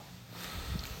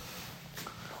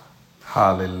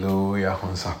Halleluja,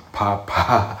 unser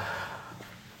Papa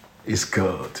ist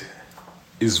gut,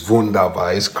 ist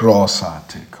wunderbar, ist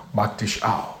großartig. Mag dich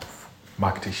auf,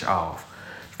 mag dich auf.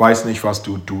 Ich weiß nicht, was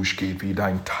du durchgehst, wie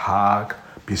dein Tag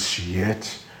bis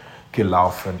jetzt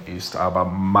gelaufen ist, aber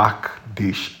mag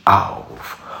dich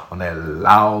auf und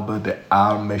erlaube der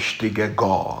allmächtige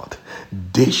Gott,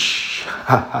 dich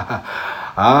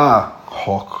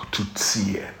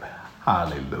hochzuziehen.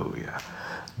 Halleluja.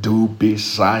 Du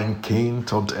bist sein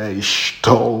Kind und er ist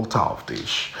stolz auf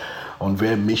dich. Und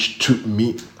wer mich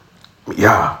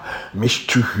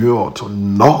hört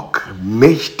und noch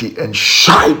nicht die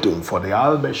Entscheidung von der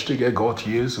allmächtige Gott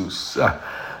Jesus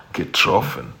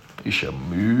getroffen, ich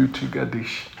ermutige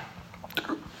dich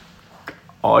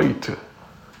heute.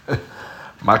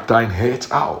 Mach dein Herz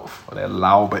auf und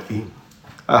erlaube ihm,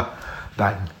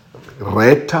 dein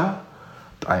Retter,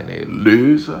 dein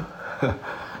Erlöser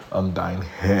und dein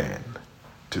Herr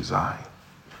zu sein.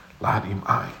 Lade ihm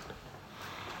ein.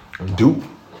 Und du,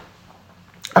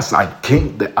 als ein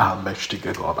Kind der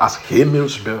allmächtige Gott, als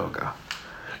Himmelsbürger,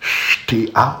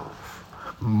 steh auf,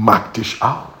 mach dich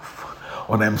auf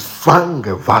und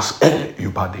empfange, was er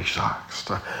über dich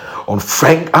sagt. Und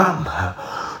fang an,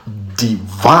 die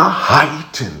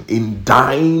Wahrheiten in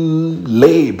dein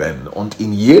Leben und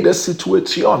in jede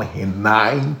Situation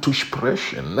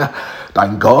hineinzusprechen.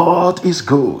 Dein Gott ist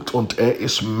gut und er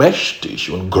ist mächtig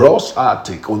und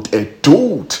großartig und er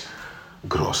tut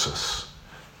Großes.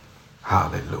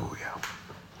 Halleluja.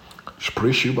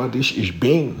 Sprich über dich, ich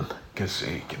bin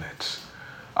gesegnet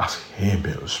als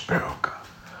Himmelsbürger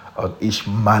und ich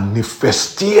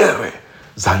manifestiere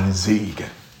seinen Segen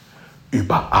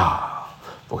überall,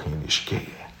 wohin ich gehe.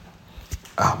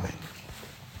 Amen.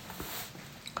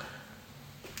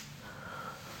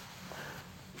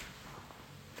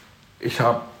 Ich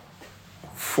habe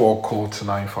vor kurzem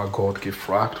einfach Gott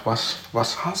gefragt, was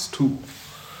hast du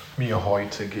mir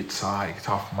heute gezeigt,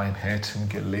 auf mein Herzen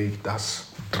gelegt, das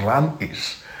dran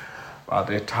ist. Weil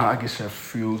der Tag ist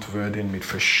erfüllt worden mit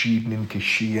verschiedenen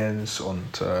Geschehens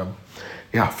und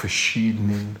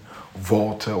verschiedenen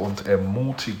Worte und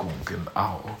Ermutigungen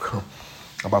auch.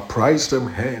 Aber preis dem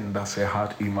Herrn, dass er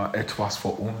hat immer etwas für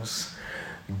uns,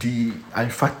 die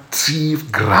einfach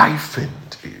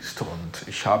tiefgreifend ist. Und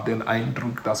ich habe den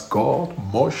Eindruck, dass Gott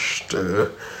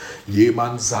möchte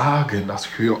jemand sagen,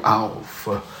 dass hör auf,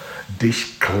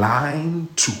 dich klein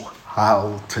zu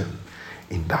halten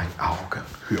in deinen Augen.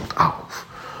 Hört auf.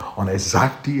 Und er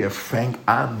sagt dir, fang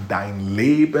an, dein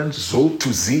Leben so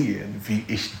zu sehen, wie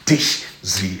ich dich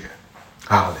sehe.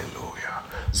 Halleluja.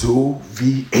 So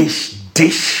wie ich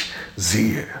dich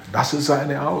sehe. Das ist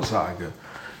seine Aussage.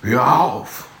 Hör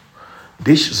auf,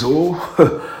 dich so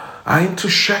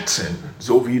einzuschätzen,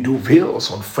 so wie du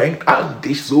willst. Und fang an,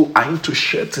 dich so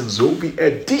einzuschätzen, so wie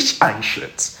er dich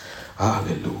einschätzt.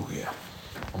 Halleluja.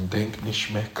 Und denk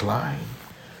nicht mehr klein,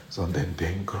 sondern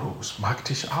denk groß. Mach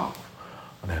dich auf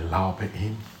und erlaube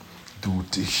ihm, du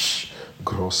dich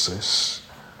Großes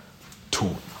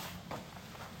tun.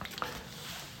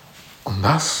 Und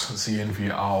das sehen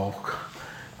wir auch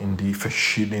in die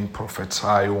verschiedenen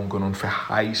Prophezeiungen und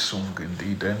Verheißungen,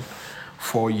 die denn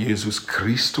vor Jesus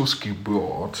Christus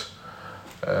Geburt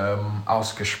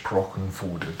ausgesprochen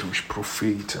wurde durch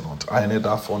Propheten. Und eine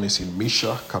davon ist in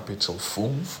Micha, Kapitel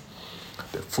 5.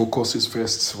 Der Fokus ist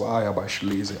Vers 2, aber ich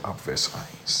lese ab Vers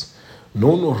 1.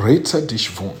 Nun rette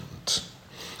dich wund,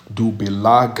 du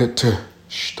belagerte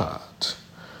Stadt.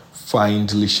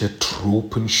 Feindliche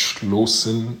Truppen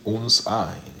schlossen uns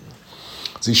ein.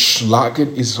 Sie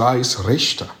schlagen Israels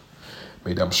Richter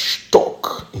mit dem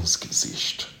Stock ins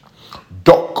Gesicht.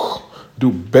 Doch,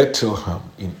 du Bethlehem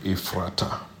in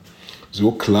Ephrata,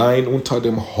 so klein unter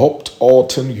den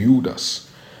Hauptorten Judas,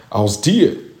 aus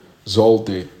dir soll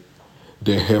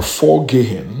der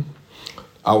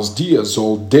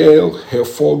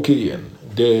hervorgehen,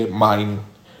 der mein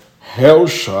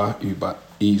Herrscher über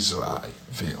Israel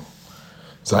will.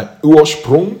 Sein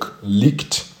Ursprung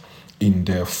liegt in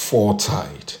der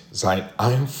Vorzeit, sein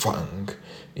Anfang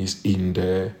ist in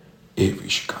der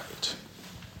Ewigkeit.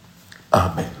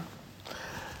 Amen.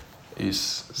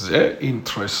 Ist sehr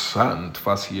interessant,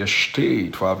 was hier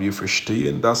steht, weil wir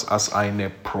verstehen das als eine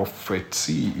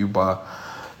Prophetie über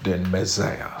den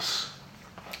Messias,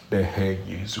 der Herr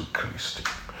Jesu Christi.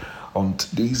 Und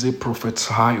diese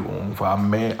Prophezeiung war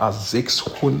mehr als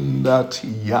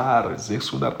 680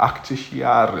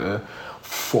 Jahre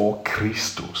vor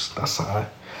Christus. Das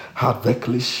hat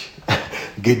wirklich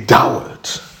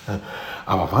gedauert.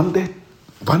 Aber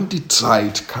wann die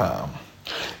Zeit kam,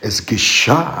 es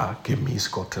geschah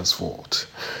gemäß Gottes Wort.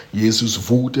 Jesus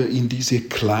wurde in diese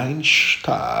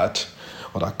Kleinstadt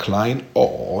oder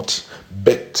Kleinort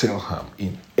Bethlehem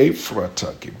in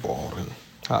Ephrata geboren.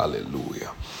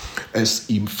 Halleluja. Es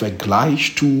im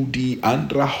Vergleich zu den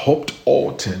anderen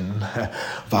Hauptorten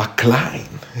war klein,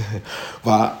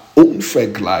 war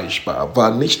unvergleichbar,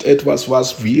 war nicht etwas,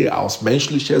 was wir aus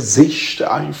menschlicher Sicht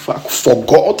einfach vor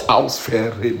Gott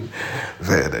ausführen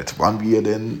werden. Wenn wir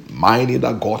denn meinen,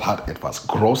 dass Gott hat etwas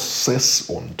Großes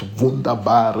und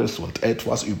Wunderbares und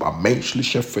etwas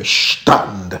übermenschlicher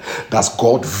Verstand, dass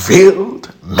Gott will,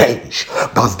 Mensch,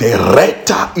 dass der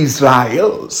Retter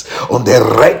Israels und der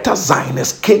Retter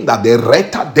seines Kindes, der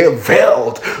Retter der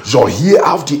Welt soll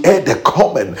hier auf die Erde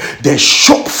kommen. Der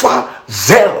Schöpfer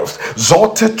selbst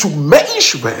sollte zu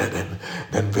Mensch werden,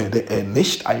 dann werde er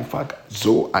nicht einfach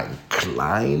so einen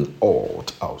kleinen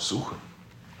Ort aussuchen.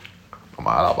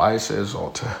 Normalerweise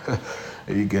sollte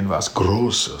irgendwas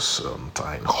Großes und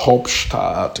eine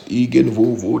Hauptstadt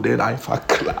irgendwo, wo denn einfach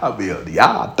klar wird,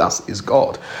 ja, das ist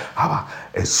Gott. Aber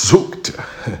er suchte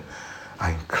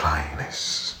ein kleinen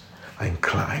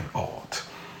Ort.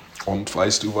 Und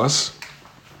weißt du was?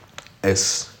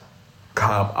 Es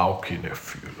kam auch in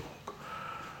Erfüllung.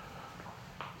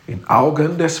 In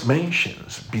Augen des Menschen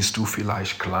bist du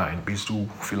vielleicht klein, bist du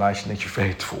vielleicht nicht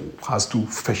wertvoll, hast du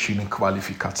verschiedene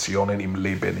Qualifikationen im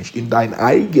Leben nicht. In deinen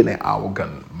eigenen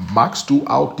Augen machst du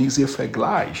auch diesen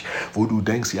Vergleich, wo du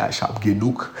denkst, ja, ich habe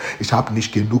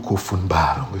nicht genug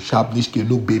Offenbarung, ich habe nicht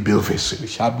genug Bibelwissen,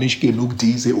 ich habe nicht genug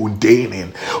diese und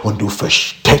denen. Und du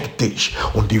versteckst dich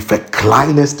und du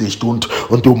verkleinerst dich und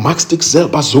du machst dich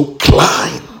selber so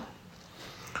klein.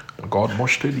 Und Gott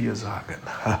möchte dir sagen,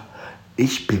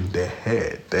 ich bin der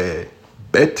Herr, der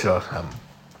Bethlehem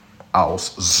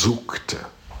aussuchte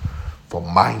für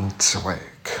meinen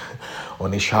Zweck.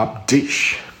 Und ich habe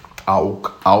dich auch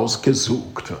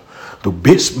ausgesucht. Du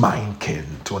bist mein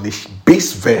Kind und ich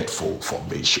bist wertvoll für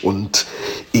mich. Und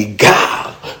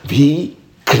egal wie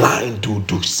klein du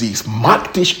durchsiehst, mach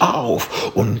dich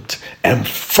auf und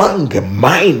empfange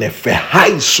meine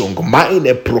Verheißung,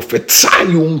 meine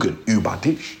Prophezeiungen über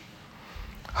dich.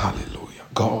 Halleluja.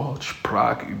 Gott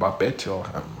sprach über Bethlehem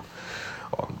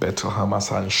und Bethlehem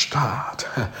als ein Staat,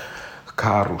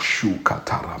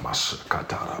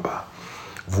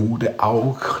 wurde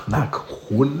auch nach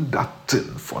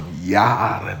Hunderten von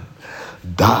Jahren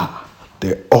da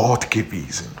der Ort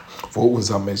gewesen, wo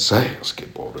unser Messias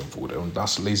geboren wurde. Und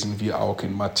das lesen wir auch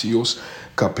in Matthäus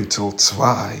Kapitel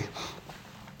 2.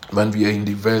 Wenn wir in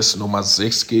die Vers Nummer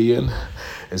 6 gehen,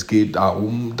 es geht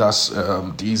darum, dass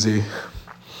diese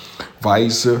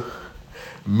weise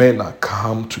Männer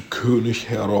kamen zu König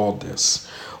Herodes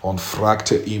und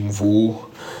fragte ihn, wo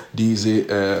diese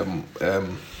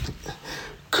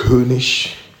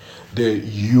König der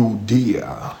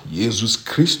Judäa, Jesus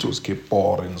Christus,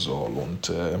 geboren soll.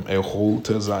 Und er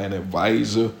holte seine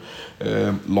weise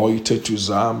Leute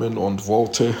zusammen und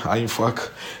wollte einfach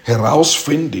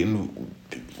herausfinden,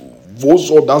 wo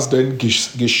soll das denn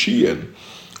geschehen?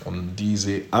 Und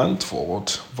diese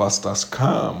Antwort, was das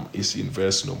kam, ist in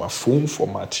Vers Nummer 5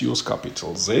 von Matthäus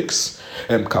Kapitel 2,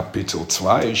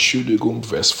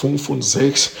 Vers 5 und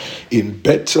 6. In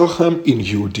Bethlehem in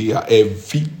Judäa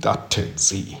erwiderten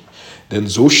sie. Denn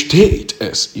so steht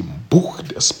es im Buch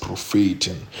des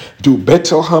Propheten: Du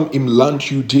Bethlehem im Land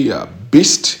Judäa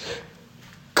bist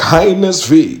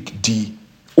keineswegs die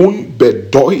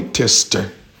unbedeutendste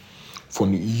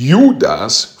von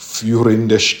Judas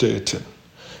führende Städte.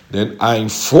 Denn ein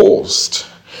Fürst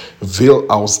will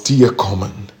aus dir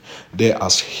kommen, der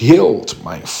als Held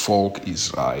mein Volk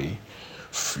Israel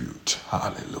führt.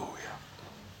 Halleluja.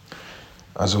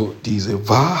 Also diese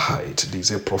Wahrheit,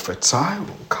 diese Prophezeiung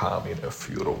kam in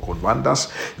Erfüllung. Und wann das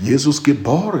Jesus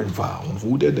geboren war und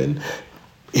wurde denn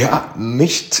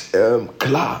nicht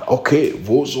klar, okay,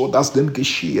 wo soll das denn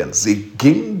geschehen? Sie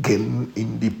gingen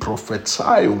in die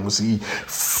Prophezeiung, sie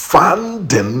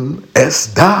fanden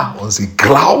es da und sie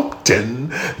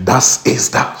glaubten, das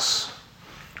ist das.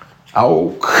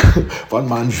 Auch wenn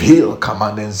man will, kann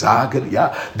man dann sagen,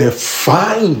 ja, der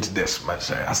Feind des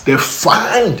Messias, der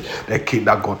Feind der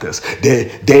Kinder Gottes, der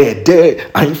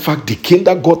einfach die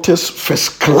Kinder Gottes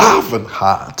versklaven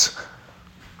hat,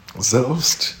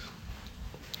 selbst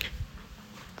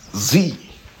sie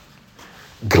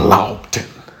glaubten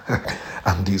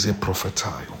an diese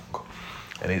Prophezeiung.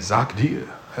 Und ich sage dir,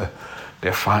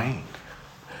 der Feind,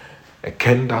 er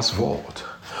kennt das Wort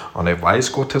und er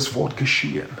weiß Gottes Wort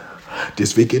geschehen.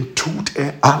 Deswegen tut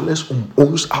er alles, um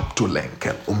uns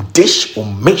abzulenken, um dich,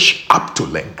 um mich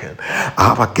abzulenken.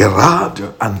 Aber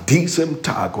gerade an diesem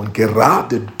Tag und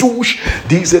gerade durch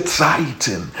diese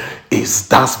Zeiten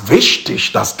ist das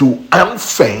wichtig, dass du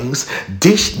anfängst,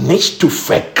 dich nicht zu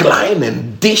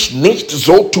verkleinern, dich nicht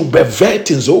so zu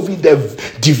bewerten, so wie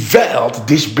die Welt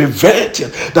dich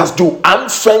bewertet, dass du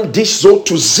anfängst, dich so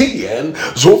zu sehen,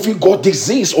 so wie Gott dich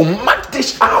sieht, und mach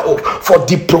dich auf vor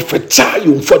die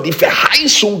Prophezeiung, vor die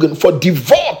Verheißungen, vor die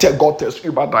Worte Gottes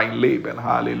über dein Leben.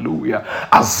 Halleluja.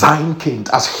 Als sein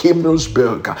Kind, als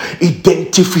Himmelsbürger,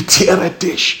 identifiziere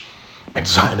dich mit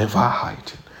seinen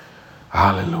Wahrheiten.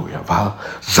 Halleluja, weil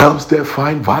selbst der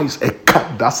Feind weiß, er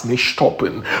kann das nicht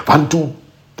stoppen. Wenn du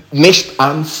nicht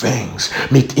anfängst,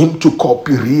 mit ihm zu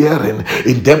kooperieren,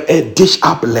 indem er dich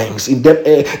ablenkst, indem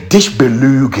er dich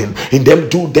belügen, indem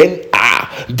du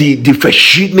die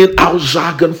verschiedenen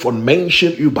Aussagen von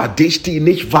Menschen über dich, die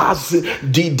nicht wahr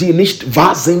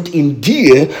sind, in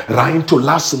dir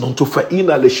reinzulassen und zu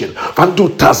verinnerlichen. Wenn du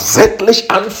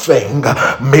tatsächlich anfängst,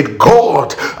 mit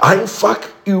Gott einfach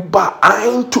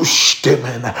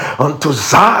übereinzustimmen und zu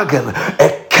sagen, er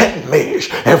kennt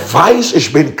mich, er weiß,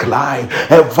 ich bin klein,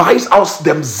 er weiß aus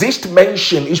der Sicht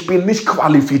Menschen, ich bin nicht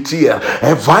qualifiziert,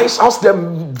 er weiß aus der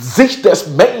Sicht des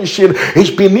Menschen,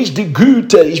 ich bin nicht die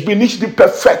Güte, ich bin nicht die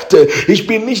Perfekte, ich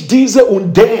bin nicht diese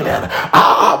und denen,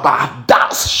 aber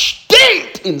das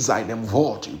steht in seinem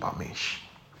Wort über mich.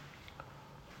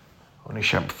 Und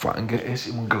ich empfange es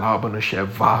im Glauben, ich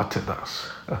erwarte das.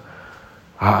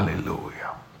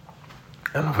 Halleluja.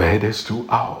 Dann werdest du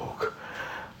auch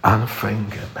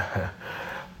anfangen,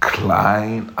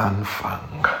 klein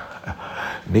anfangen,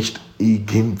 nicht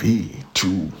irgendwie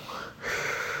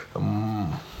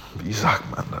wie sagt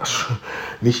man das,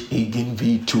 nicht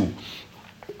irgendwie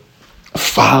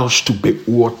falsch zu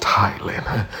beurteilen,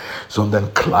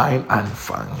 sondern klein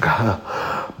anfangen,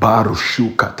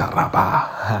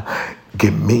 Barushukataraba,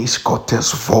 gemäß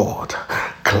Gottes Wort,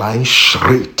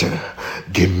 Kleinschritte,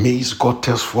 gemäß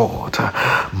Gottes Wort,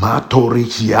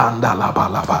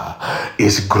 Matorichiandalabalaba,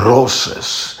 ist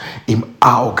Großes im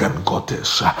Augen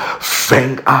Gottes.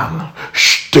 Fäng an,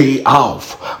 steh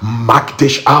auf, mach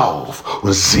dich auf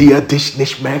und siehe dich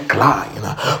nicht mehr klein,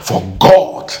 for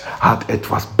Gott hat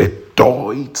etwas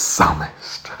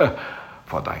Bedeutsames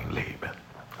für dein Leben.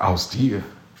 Aus dir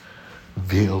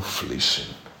will fließen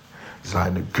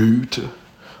seine Güte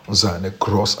und seine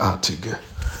großartige,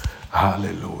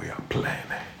 Halleluja,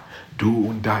 Pläne. Du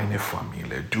und deine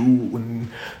Familie, du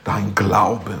und dein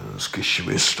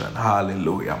Glaubensgeschwistern,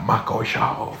 Halleluja, mach euch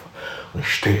auf und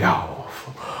steh auf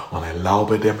und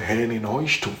erlaube dem Herrn in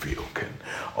euch zu wirken,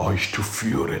 euch zu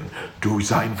führen durch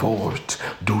sein Wort,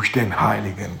 durch den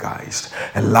Heiligen Geist.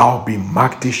 Erlaube ihm,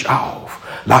 mach dich auf,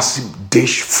 lass ihn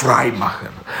dich frei machen.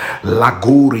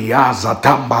 Laguria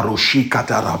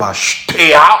Satambarushikataraba,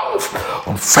 steh auf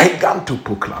und fang an zu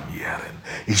proklamieren.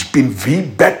 Ich bin wie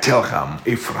Bethlehem,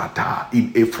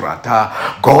 in Ephrata.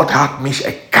 Gott hat mich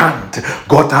erkannt.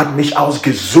 Gott hat mich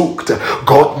ausgesucht.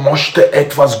 Gott möchte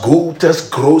etwas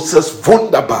Gutes, Großes,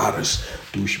 Wunderbares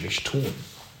durch mich tun.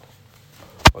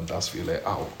 Und das will er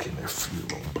auch in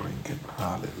Erfüllung bringen.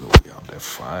 Halleluja. Und der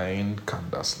Feind kann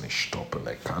das nicht stoppen.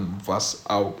 Er kann was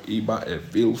auch immer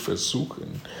er will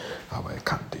versuchen, aber er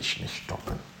kann dich nicht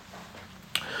stoppen.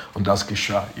 Und das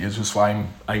geschah. Jesus war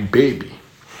ein Baby,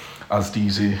 als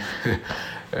diese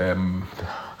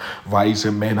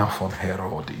weise Männer von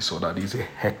Herodes oder diese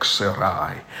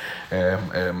Hexerei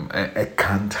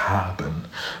erkannt haben,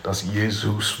 dass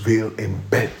Jesus in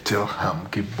Bethlehem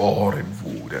geboren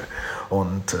wurde.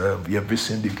 Und wir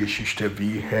wissen die Geschichte,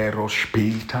 wie Herodes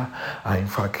später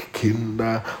einfach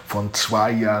Kinder von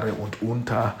 2 Jahren und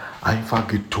unter einfach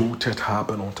getötet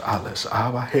haben und alles.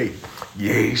 Aber hey,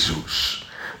 Jesus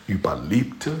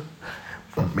überlebte.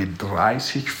 Und mit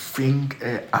 30 fing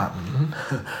er an,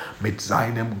 mit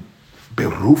seinem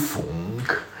Berufung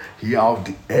hier auf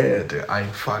die Erde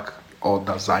einfach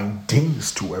oder seinen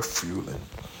Dienst zu erfüllen.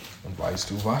 Und weißt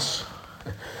du was?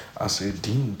 Als er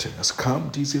diente, es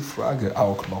kam diese Frage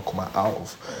auch nochmal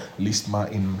auf. Liest mal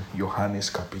in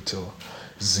Johannes Kapitel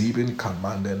 7, kann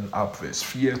man den Abvers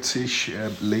 40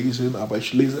 lesen, aber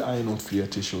ich lese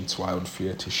 41 und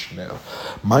 42 schnell.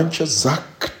 Manche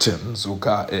sagten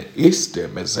sogar, er ist der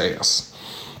Messias.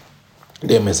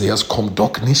 Der Messias kommt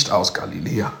doch nicht aus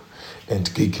Galiläa,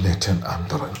 entgegneten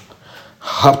anderen.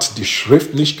 Hat die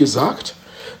Schrift nicht gesagt,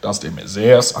 dass der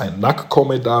Messias ein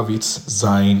Nachkomme Davids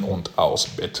sein und aus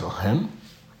Bethlehem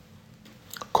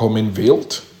kommen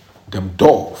wird, dem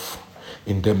Dorf,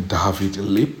 in dem David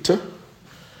lebte?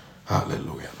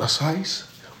 Halleluja. Das heißt,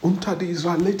 unter die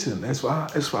Israeliten. Es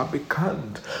war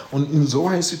bekannt. Und in so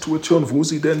einer Situation, wo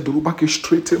sie denn darüber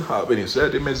gestritten haben, ist er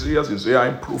der Messias, ist er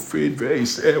ein Prophet, wer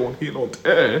ist er und hin und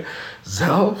her,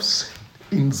 selbst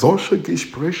in solche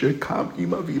Gespräche kam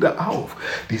immer wieder auf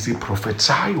diese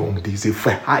Prophezeiung, diese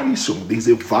Verheißung,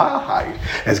 diese Wahrheit.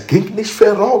 Es ging nicht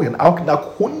verloren, auch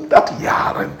nach 100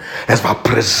 Jahren. Es war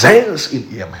Präsenz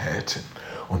in ihrem Herzen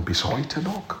und bis heute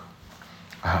noch.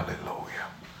 Halleluja.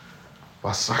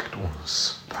 Was sagt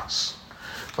uns das?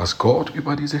 Was Gott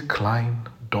über diese kleinen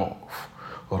Dorf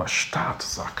oder Stadt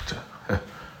sagte,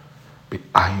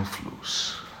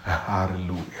 beeinflusst.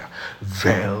 Halleluja.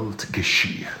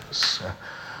 Weltgeschehens.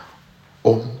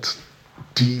 Und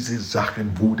diese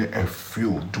Sachen wurde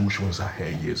erfüllt durch unser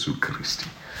Herr Jesu Christi.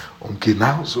 Und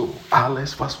genauso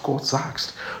alles, was Gott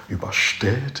sagt über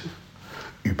Städte,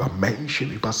 über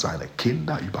Menschen, über seine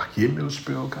Kinder, über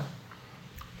Himmelsbürger,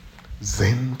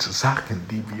 sind Sachen,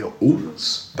 die wir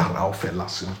uns darauf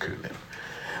verlassen können.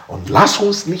 Und lass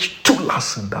uns nicht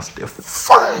zulassen, dass der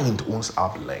Feind uns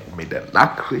ablenkt mit den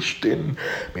Nachrichten,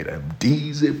 mit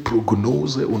diese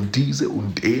Prognose und diese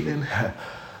und denen.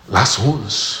 Lass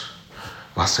uns,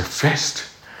 was fest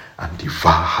an die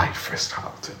Wahrheit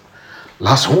festhalten.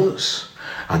 Lass uns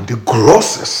an die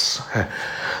Großes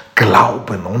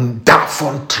glauben und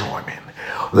davon träumen.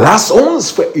 Lass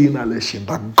uns verinnerlichen,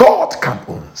 dass Gott kann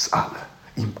uns alle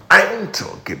im Einzel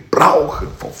gebrauchen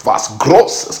für was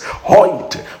Großes,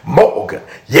 heute, morgen,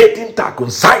 jeden Tag,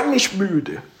 und sei nicht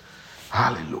müde.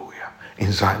 Halleluja.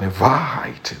 In seine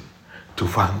Wahrheiten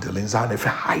zu wandeln, in seine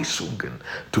Verheißungen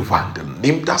zu wandeln.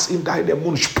 Nimm das in deinen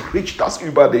Mund, sprich das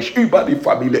über dich, über die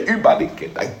Familie, über die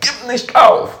Kinder. Gib nicht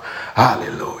auf.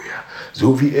 Halleluja.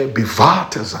 So wie er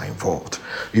bewahrte sein Wort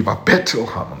über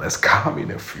Bethlehem und es kam in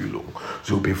Erfüllung,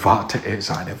 so bewahrte er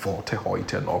seine Worte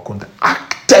heute noch und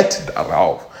achtet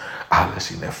darauf,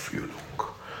 alles in Erfüllung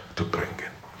zu bringen.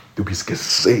 Du bist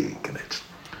gesegnet.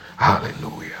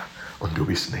 Halleluja. Und du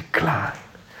bist nicht klein.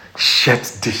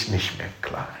 Schätz dich nicht mehr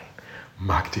klein.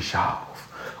 Mach dich auf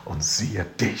und siehe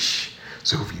dich,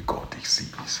 so wie Gott dich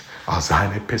sieht, aus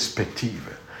seiner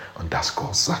Perspektive. Und das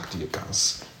Gott sagt dir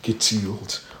ganz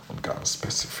gezielt und ganz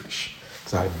spezifisch.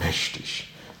 Sei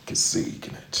mächtig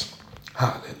gesegnet.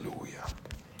 Halleluja.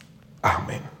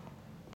 Amen.